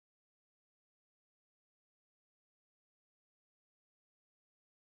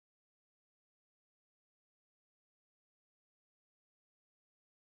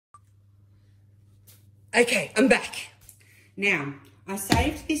Okay, I'm back. Now, I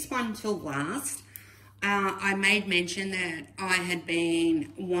saved this one till last. I made mention that I had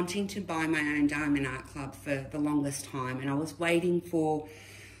been wanting to buy my own diamond art club for the longest time, and I was waiting for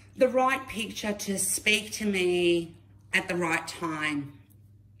the right picture to speak to me at the right time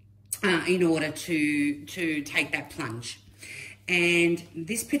in order to take that plunge. And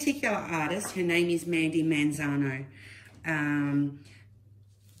this particular artist, her name is Mandy Manzano.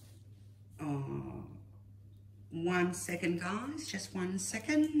 One second, guys, just 1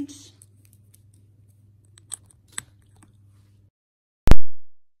 second.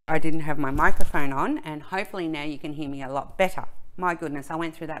 I didn't have my microphone on, and hopefully now you can hear me a lot better. My goodness, I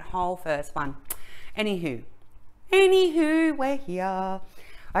went through that whole first one. Anywho, we're here.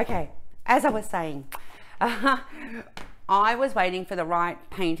 Okay, as I was saying, I was waiting for the right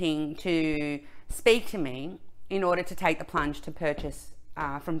painting to speak to me in order to take the plunge to purchase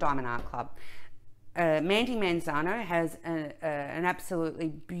from Diamond Art Club. Mandy Manzano has an absolutely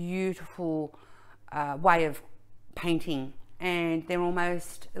beautiful way of painting, and they're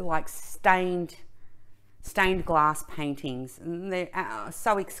almost like stained glass paintings. And they're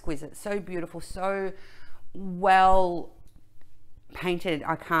so exquisite, so beautiful, so well painted,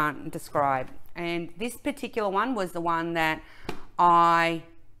 I can't describe. And this particular one was the one that I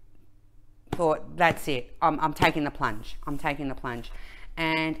thought, that's it, I'm taking the plunge. I'm taking the plunge.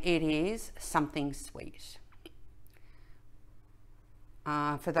 And it is Something Sweet.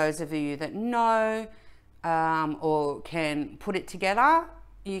 For those of you that know or can put it together,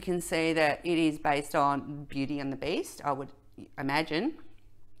 you can see that it is based on Beauty and the Beast, I would imagine.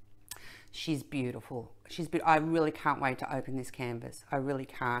 She's beautiful. I really can't wait to open this canvas. I really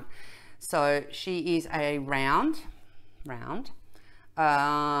can't. So she is a round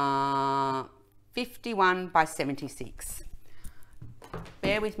 51 by 76.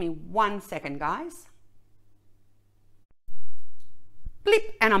 Bear with me 1 second, guys.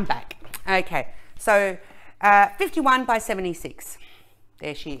 Blip, and I'm back. Okay, so 51 by 76.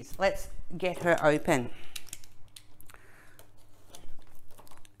 There she is. Let's get her open.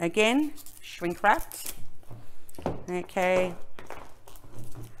 Again, shrink wrapped. Okay.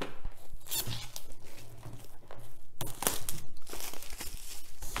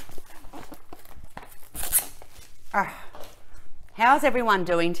 How's everyone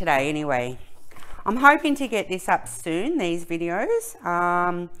doing today anyway? I'm hoping to get this up soon, these videos.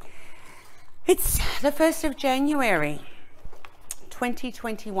 It's the 1st of January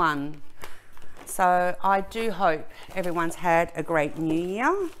 2021. So I do hope everyone's had a great New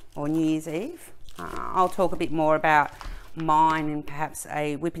Year or New Year's Eve. I'll talk a bit more about mine and perhaps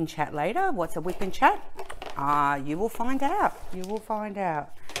a whip and chat later. What's a whip and chat? You will find out. You will find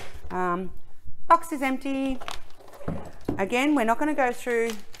out. Box is empty. Again, we're not going to go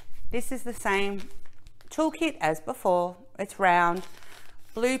through. This is the same toolkit as before. It's round,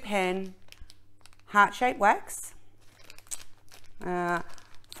 blue pen, heart-shaped wax,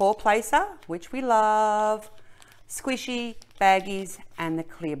 4-placer, which we love, squishy, baggies, and the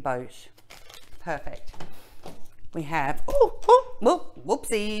clear boat. Perfect. We have,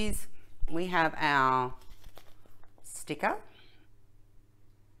 whoopsies. We have our sticker.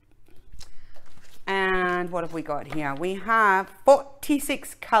 And what have we got here? We have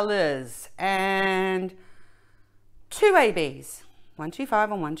 46 colors and 2 ABs,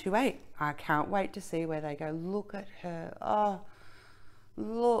 125 and 128. I can't wait to see where they go. Look at her. Oh,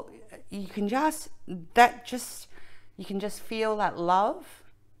 look, you can just feel that love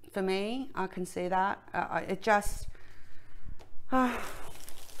for me. I can see that.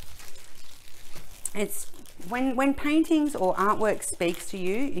 It's when paintings or artwork speaks to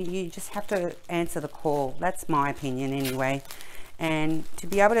you, you just have to answer the call. That's my opinion anyway. And to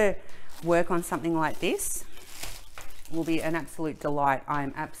be able to work on something like this will be an absolute delight,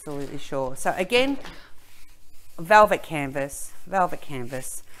 I'm absolutely sure. So again, velvet canvas.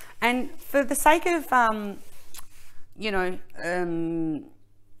 And for the sake of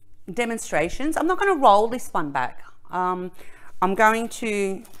demonstrations, I'm not going to roll this one back. I'm going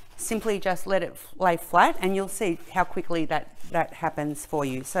to simply just let it lay flat, and you'll see how quickly that happens for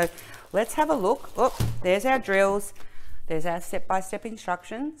you. So let's have a look. Oh, there's our drills. There's our step-by-step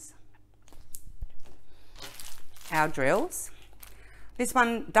instructions. Our drills. This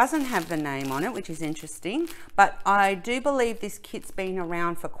one doesn't have the name on it, which is interesting, but I do believe this kit's been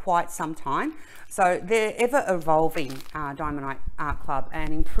around for quite some time. So they're ever evolving, Diamond Art Club,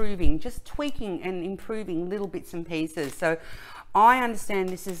 and improving, just tweaking and improving little bits and pieces. So I understand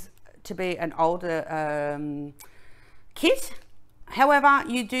this is to be an older kit. However,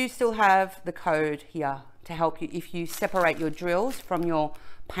 you do still have the code here to help you if you separate your drills from your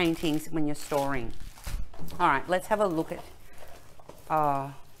paintings when you're storing. All right, let's have a look at,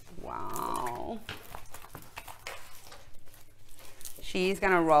 oh, wow. She's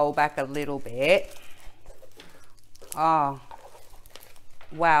gonna roll back a little bit. Oh,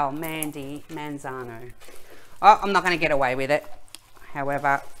 wow, Mandy Manzano. Oh, I'm not gonna get away with it.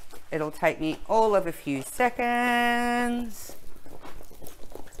 However, it'll take me all of a few seconds.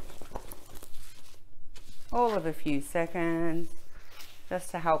 All of a few seconds,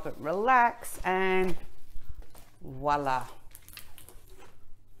 just to help it relax, and voila.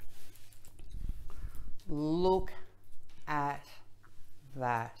 Look at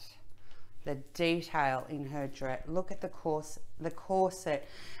that. The detail in her dress. Look at the corset.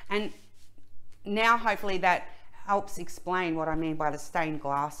 And now hopefully that helps explain what I mean by the stained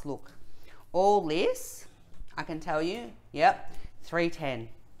glass look. All this, I can tell you, yep, $310.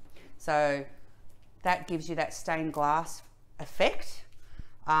 So that gives you that stained glass effect.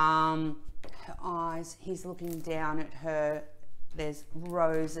 Her eyes, he's looking down at her. There's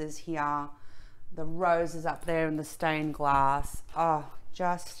roses here. The roses up there in the stained glass. Oh,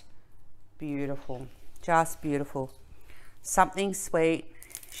 just beautiful. Just beautiful. Something sweet.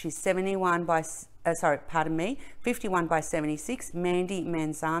 She's 51 by, 51 by 76. Mandy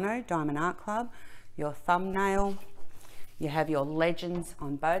Manzano, Diamond Art Club. Your thumbnail. You have your legends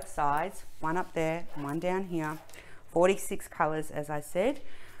on both sides, one up there, one down here, 46 colors, as I said.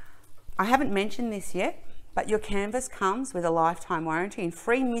 I haven't mentioned this yet, but your canvas comes with a lifetime warranty and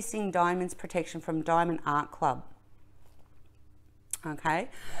free missing diamonds protection from Diamond Art Club. Okay,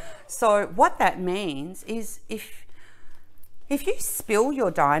 so what that means is if you spill your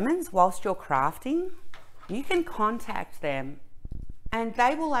diamonds whilst you're crafting, you can contact them and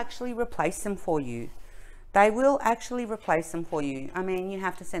they will actually replace them for you. They will actually replace them for you. I mean, you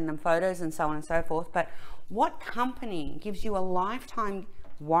have to send them photos and so on and so forth, but what company gives you a lifetime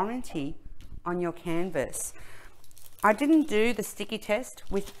warranty on your canvas? I didn't do the sticky test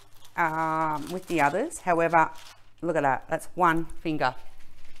with the others. However, look at that. That's one finger.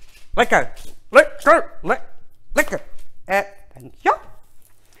 Let go. Let go. Let go. Thank you.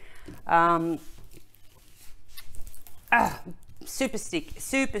 Super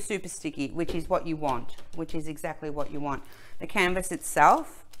sticky, which is what you want, which is exactly what you want. The canvas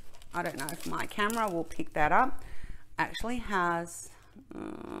itself, I don't know if my camera will pick that up, actually has,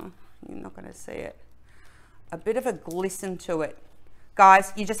 you're not going to see it, a bit of a glisten to it.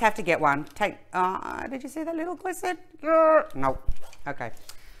 Guys, you just have to get one. Did you see that little glisten? No. Okay.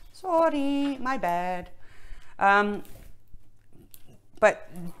 Sorry, my bad. But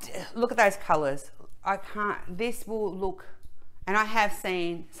look at those colors. I can't, this will look, and I have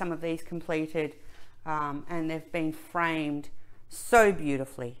seen some of these completed and they've been framed so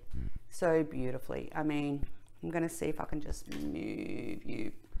beautifully, so beautifully. I mean, I'm going to see if I can just move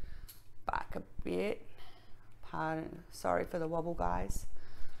you back a bit. Pardon, sorry for the wobble, guys.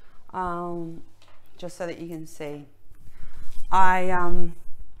 Just so that you can see. I'm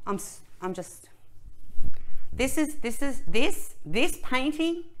just, this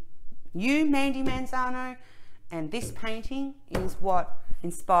painting, you Mandy Manzano, and this painting is what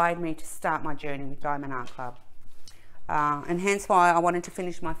inspired me to start my journey with Diamond Art Club. And hence why I wanted to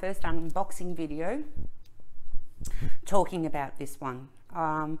finish my first unboxing video talking about this one.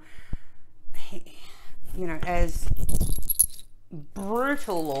 You know, as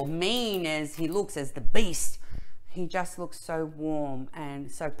brutal or mean as he looks, as the beast, he just looks so warm and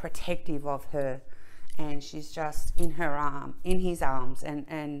so protective of her, and she's just in his arms,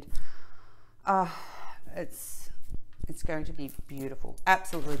 and it's going to be beautiful,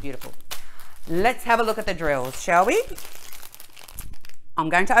 absolutely beautiful. Let's have a look at the drills, shall we? I'm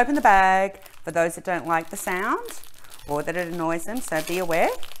going to open the bag for those that don't like the sound or that it annoys them, so be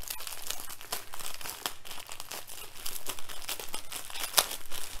aware.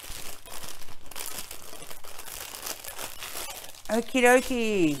 Okie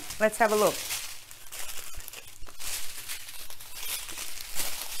dokie, let's have a look.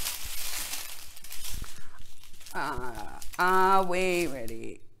 Are we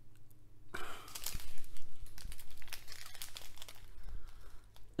ready?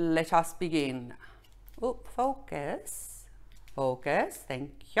 Let us begin. Oh, focus. Focus.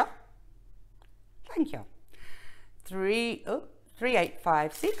 Thank you. Thank you.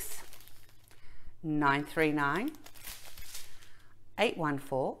 3856 939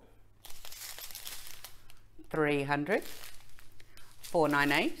 814 300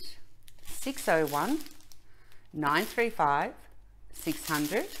 498 601 935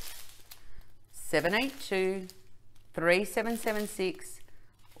 600 782 3776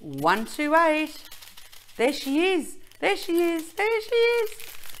 128. There she is. There she is. There she is.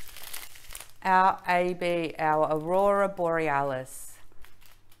 our AB, our Aurora Borealis.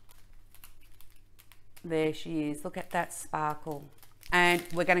 There she is. Look at that sparkle. And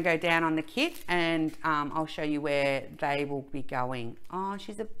we're going to go down on the kit, and I'll show you where they will be going. Oh,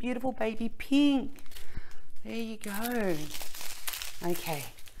 she's a beautiful baby pink. There you go. Okay,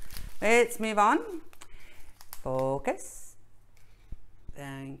 let's move on. Focus.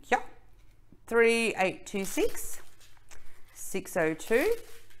 Thank you. 3826 602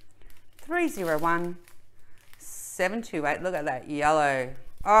 301 728. Look at that yellow.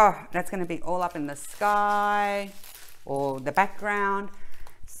 Oh, that's going to be all up in the sky or the background.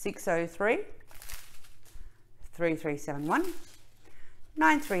 603 3371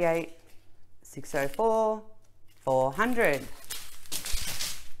 938 604 400.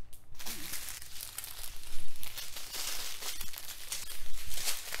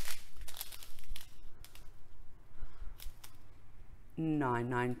 Nine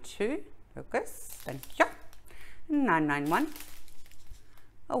 992, focus, thank you. 991,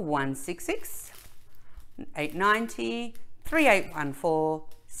 166, 890, 3814,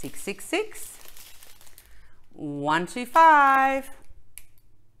 666, 125.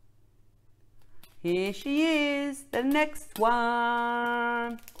 Here she is, the next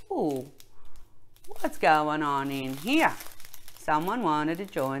one. Ooh, what's going on in here? Someone wanted to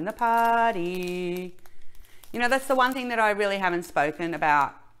join the party. You know, that's the one thing that I really haven't spoken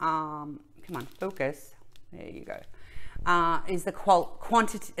about. Come on, focus. There you go. Is the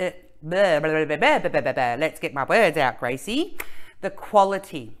quantity. Let's get my words out, Gracie. The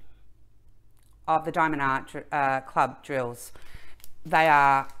quality of the Diamond Art Club drills. They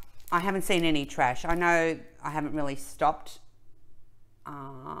are. I haven't seen any trash. I know I haven't really stopped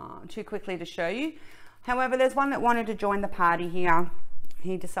too quickly to show you. However, there's one that wanted to join the party here.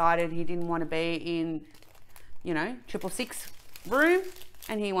 He decided he didn't want to be in, you know, 666 room,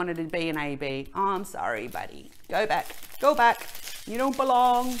 and he wanted to be an AB. Oh, I'm sorry, buddy. Go back. Go back. You don't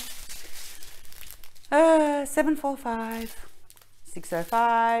belong. 745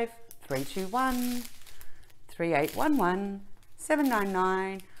 605 321 3811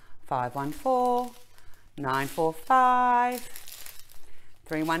 799 514 945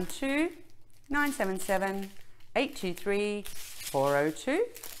 312 977 823 402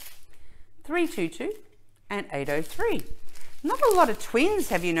 322 and 803. Not a lot of twins,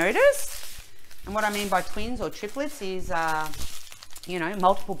 have you noticed? And what I mean by twins or triplets is, you know,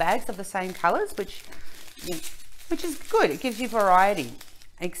 multiple bags of the same colors, which is good. It gives you variety.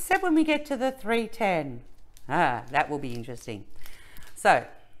 Except when we get to the 310. That will be interesting. So,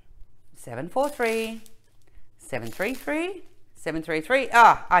 743, 733, 733.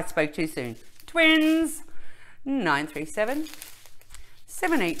 I spoke too soon. Twins. 937,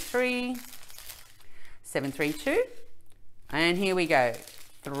 783, 732, and here we go.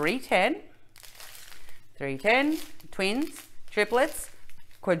 310, 310, twins, triplets,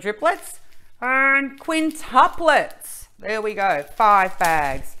 quadruplets, and quintuplets. There we go, 5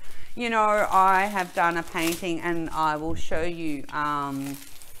 bags. You know, I have done a painting, and I will show you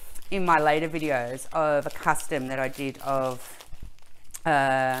in my later videos of a custom that I did of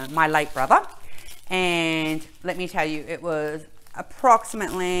my late brother. And let me tell you, it was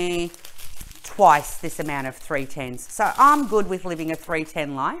approximately twice this amount of 310s. So I'm good with living a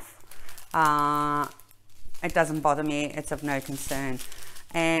 310 life. It doesn't bother me. It's of no concern.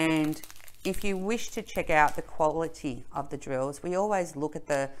 And if you wish to check out the quality of the drills, we always look at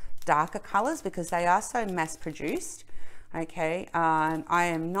the darker colors because they are so mass produced. Okay, I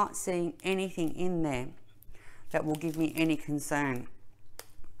am not seeing anything in there that will give me any concern.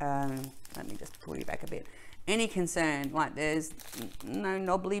 Let me just pull you back a bit. Any concern, like there's no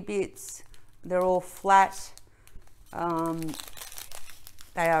knobbly bits. They're all flat.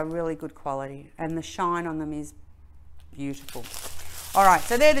 They are really good quality, and the shine on them is beautiful. All right,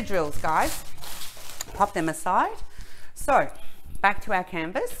 so they're the drills, guys. Pop them aside. So back to our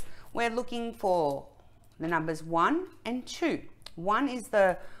canvas. We're looking for the numbers 1 and 2. 1 is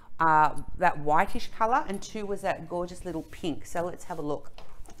the that whitish color, and 2 was that gorgeous little pink. So let's have a look.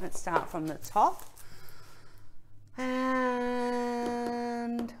 Let's start from the top,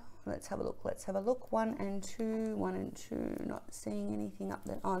 and let's have a look. Let's have a look. 1 and 2, 1 and 2. Not seeing anything up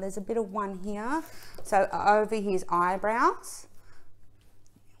there. Oh, there's a bit of 1 here. So over his eyebrows,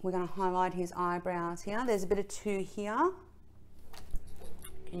 we're going to highlight his eyebrows here. There's a bit of 2 here.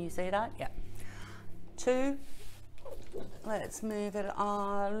 Can you see that? Yeah. 2. Let's move it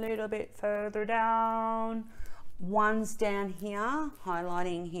a little bit further down. 1's down here,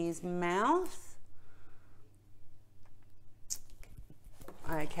 highlighting his mouth.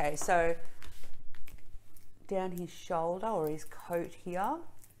 Okay, so down his shoulder or his coat here.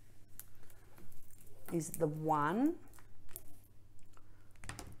 is the one.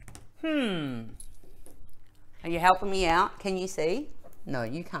 Are you helping me out? Can you see? No,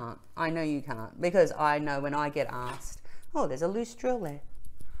 you can't. I know you can't, because I know when I get asked, oh, there's a loose drill there.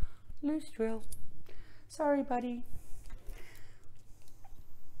 Loose drill. Sorry, buddy.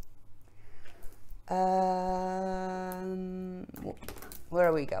 Where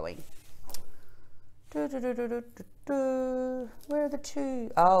are we going? Where are the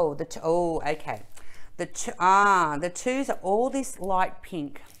two? Oh, oh, okay. The twos are all this light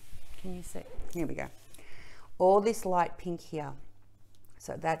pink. Can you see? Here we go. All this light pink here.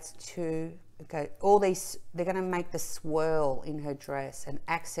 So that's two. Okay, all these, they're going to make the swirl in her dress and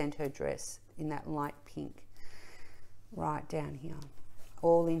accent her dress in that light pink. Right down here.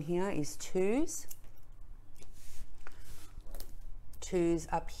 All in here is twos. Twos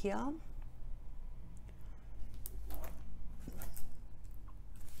up here.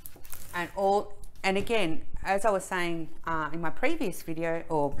 And again, as I was saying in my previous video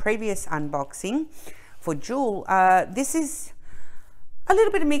or previous unboxing for Jewel, this is a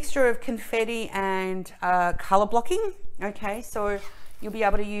little bit of mixture of confetti and color blocking. Okay, so you'll be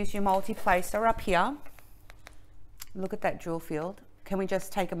able to use your multi-placer up here. Look at that drill field. Can we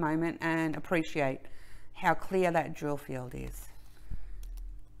just take a moment and appreciate how clear that drill field is?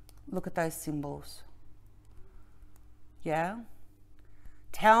 Look at those symbols. Yeah.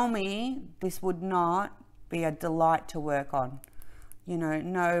 Tell me this would not be a delight to work on. You know,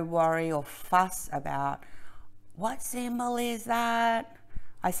 no worry or fuss about what symbol is that.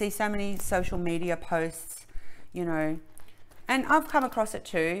 I see so many social media posts, you know, and I've come across it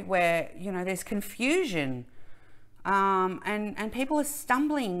too, where, you know, there's confusion and people are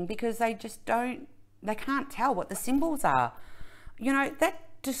stumbling because they just they can't tell what the symbols are. You know, that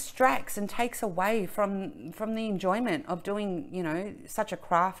distracts and takes away from the enjoyment of doing, you know, such a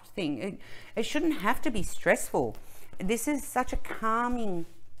craft thing. It shouldn't have to be stressful. This is such a calming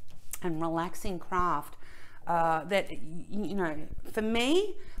and relaxing craft that, you know, for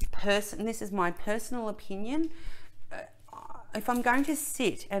me, this is my personal opinion, if I'm going to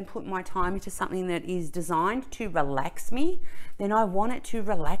sit and put my time into something that is designed to relax me, then I want it to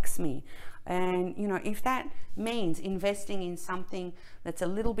relax me. And, you know, if that means investing in something that's a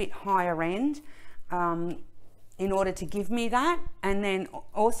little bit higher end in order to give me that, and then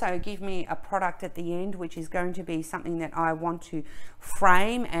also give me a product at the end which is going to be something that I want to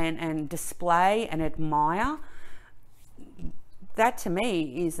frame and display and admire, that to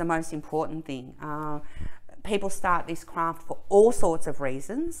me is the most important thing. People start this craft for all sorts of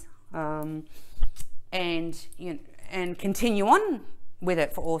reasons, and you know, and continue on with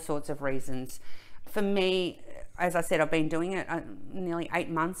it for all sorts of reasons. For me, as I said, I've been doing it nearly 8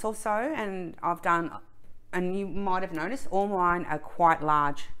 months or so, and I've done, and you might have noticed, all mine are quite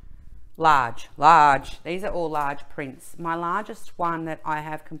large. These are all large prints. My largest one that I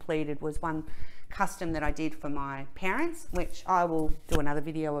have completed was one custom that I did for my parents, which I will do another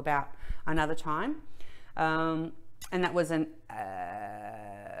video about another time. And that was an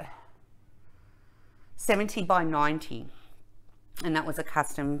 70 by 90. And that was a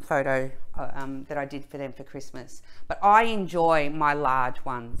custom photo that I did for them for Christmas. But I enjoy my large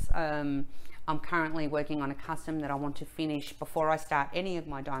ones. I'm currently working on a custom that I want to finish before I start any of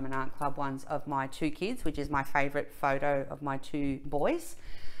my Diamond Art Club ones of my 2 kids, which is my favorite photo of my 2 boys.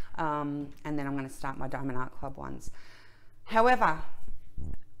 And then I'm going to start my Diamond Art Club ones. However,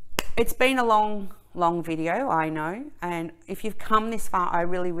 it's been a long video, I know. And if you've come this far, I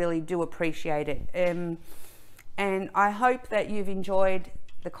really do appreciate it. And I hope that you've enjoyed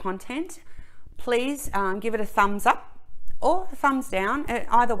the content. Please give it a thumbs up or a thumbs down.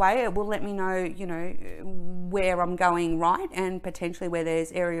 Either way, it will let me know, you know, where I'm going right and potentially where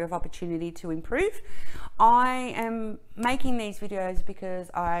there's area of opportunity to improve. I am making these videos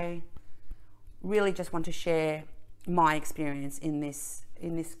because I really just want to share my experience in this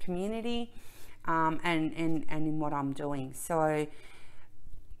community and in what I'm doing. So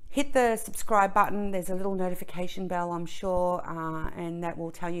hit the subscribe button. There's a little notification bell, I'm sure, and that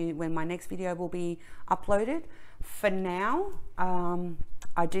will tell you when my next video will be uploaded. For now,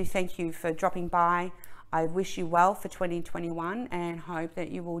 I do thank you for dropping by. I wish you well for 2021 and hope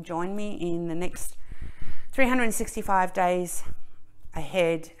that you will join me in the next 365 days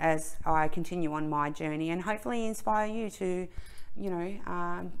ahead as I continue on my journey, and hopefully inspire you to, you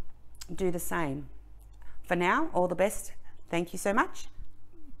know, do the same. For now, all the best. Thank you so much.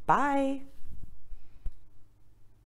 Bye.